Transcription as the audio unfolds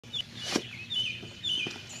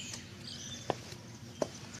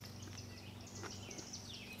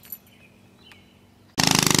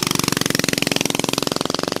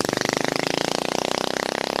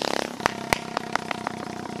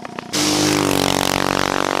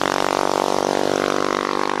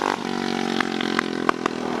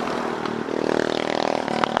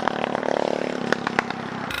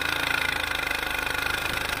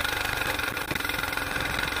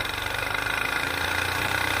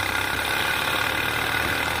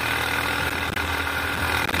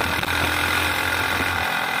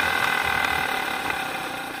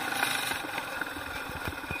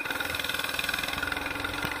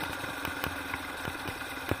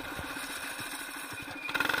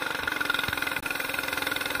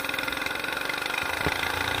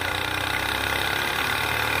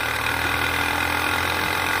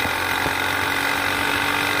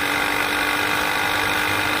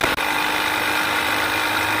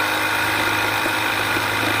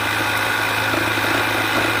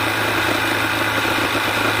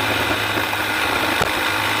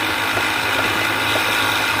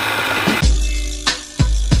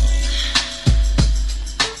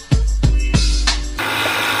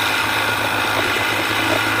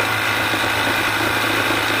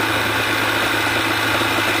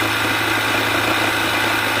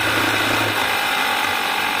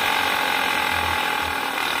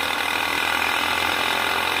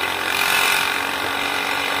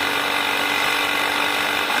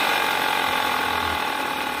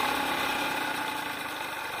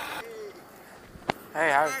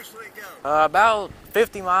About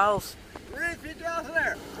 50 miles. Really, 50 miles an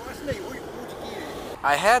hour? What's neat? Where'd you get it?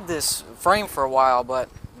 I had this frame for a while, but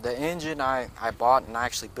the engine I bought and I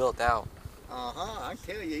actually built out. I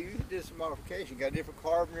can tell you, you did some modification. Got a different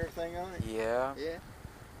carb and everything on it? Yeah. Yeah.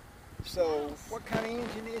 So, what kind of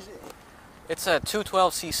engine is it? It's a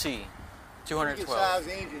 212cc. 212. Good size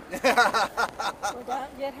engine. Well,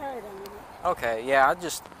 don't get hurt on it. Okay, yeah, I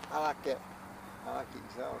like that. I like the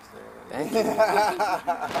exhaust there. Thank you.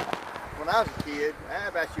 When I was a kid,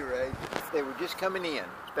 about your age, they were just coming in.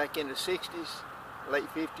 It's back in the 60s, late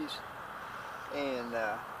 50s, and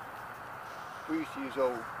we used to use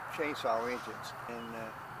old chainsaw engines, and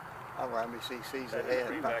I don't know how many cc's they had.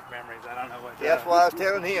 Bring back memories. I don't know what. That's what I was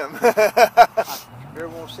telling him. If you ever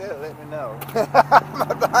want to sell it, let me know.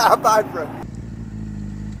 I'll buy it from you.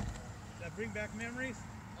 Does that bring back memories?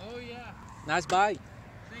 Oh yeah. Nice bike.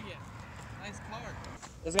 Dig it. Nice car.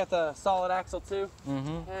 It's got the solid axle too.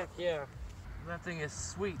 Mm-hmm. Heck yeah. That thing is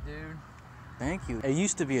sweet, dude. Thank you. It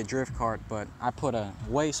used to be a drift kart, but I put a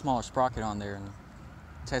way smaller sprocket on there and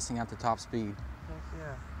testing out the top speed. Heck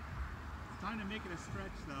yeah. Time to make it a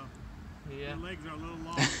stretch though. Yeah. Your legs are a little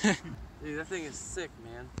long. Dude, that thing is sick,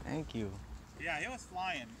 man. Thank you. Yeah, it was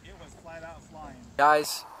flying. It was flat out flying.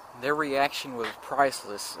 Guys, their reaction was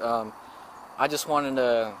priceless. I just wanted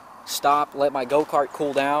to stop, let my go-kart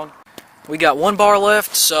cool down. We got 1 bar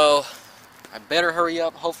left, so I better hurry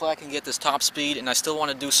up. Hopefully I can get this top speed, and I still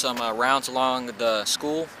want to do some rounds along the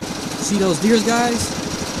school. See those deers, guys?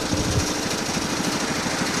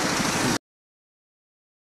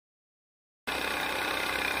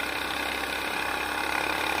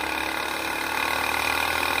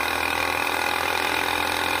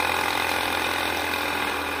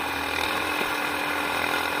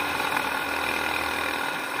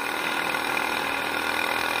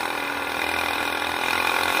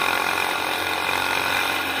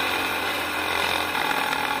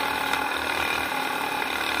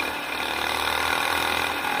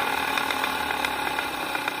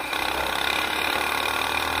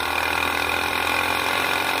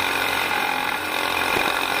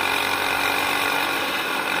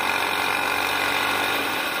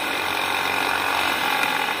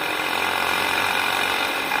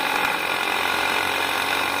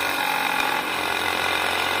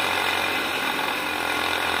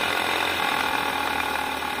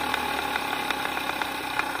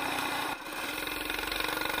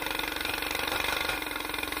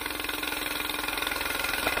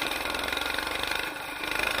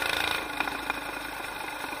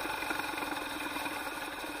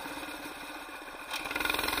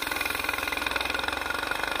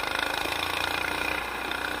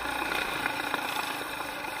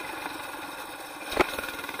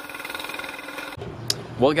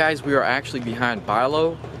 Well guys, we are actually behind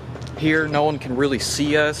Bilo. Here, no one can really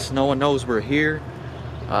see us. No one knows we're here.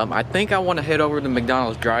 I think I want to head over to the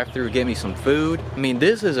McDonald's drive-thru and get me some food. I mean,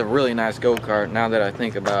 this is a really nice go-kart now that I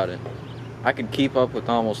think about it. I can keep up with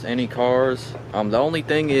almost any cars. The only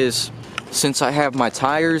thing is, since I have my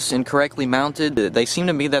tires incorrectly mounted, they seem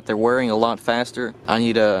to me that they're wearing a lot faster. I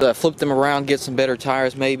need to flip them around, get some better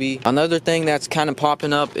tires maybe. Another thing that's kind of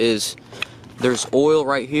popping up is there's oil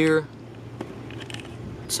right here.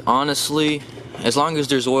 Honestly, as long as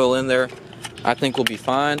there's oil in there, I think we'll be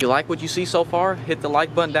fine. If you like what you see so far, hit the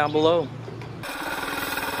like button down below.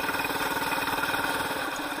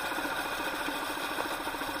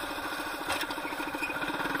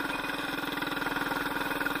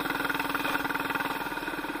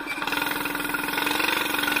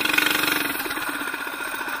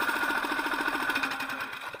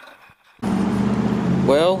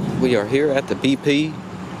 Well, we are here at the BP.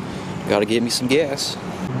 Gotta get me some gas.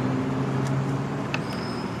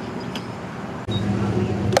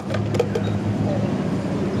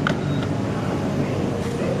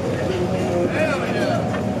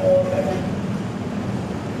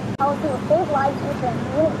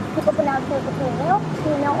 People can now choose between male,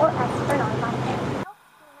 female, or S for non-binary.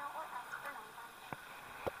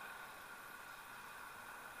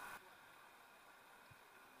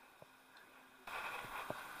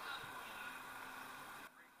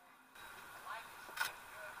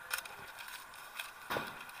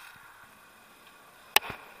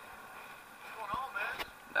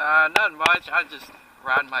 Nothing much. I just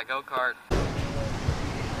riding my go-kart.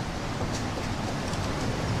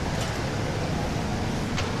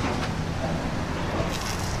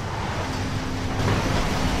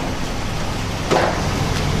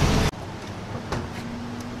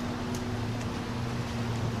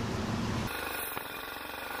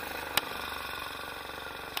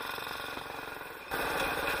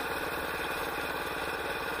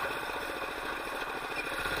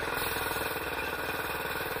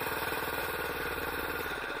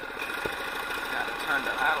 turn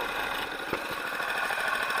the idle down.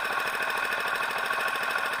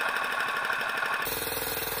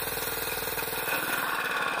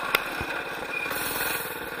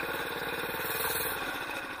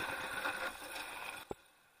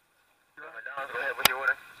 Go ahead with your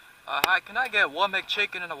order. Hi, can I get one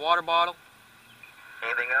McChicken and a water bottle?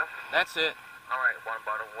 Anything else? That's it. All right, one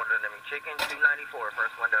bottle of water and McChicken, $2.94,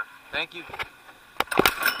 first window. Thank you.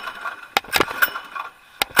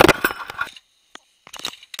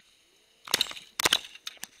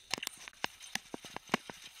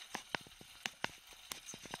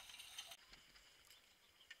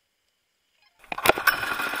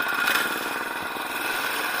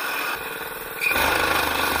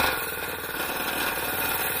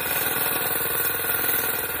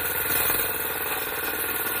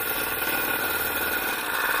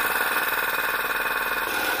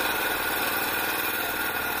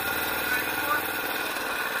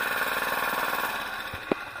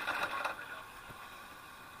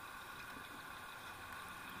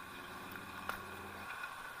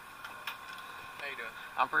 How you doing?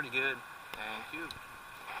 I'm pretty good. Thank you.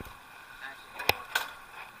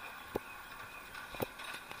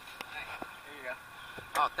 Hey, here you go.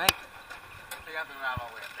 Oh, thank you. Take out the arrival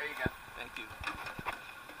with. There you go. Thank you.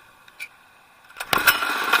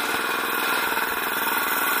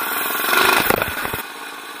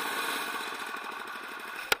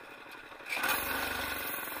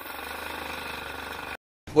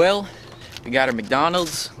 Well, we got our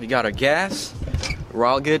McDonald's, we got our gas, we're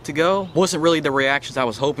all good to go. Wasn't really the reactions I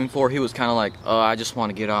was hoping for. He was kind of like, oh, I just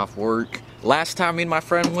want to get off work. Last time me and my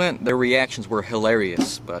friend went, their reactions were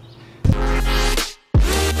hilarious, but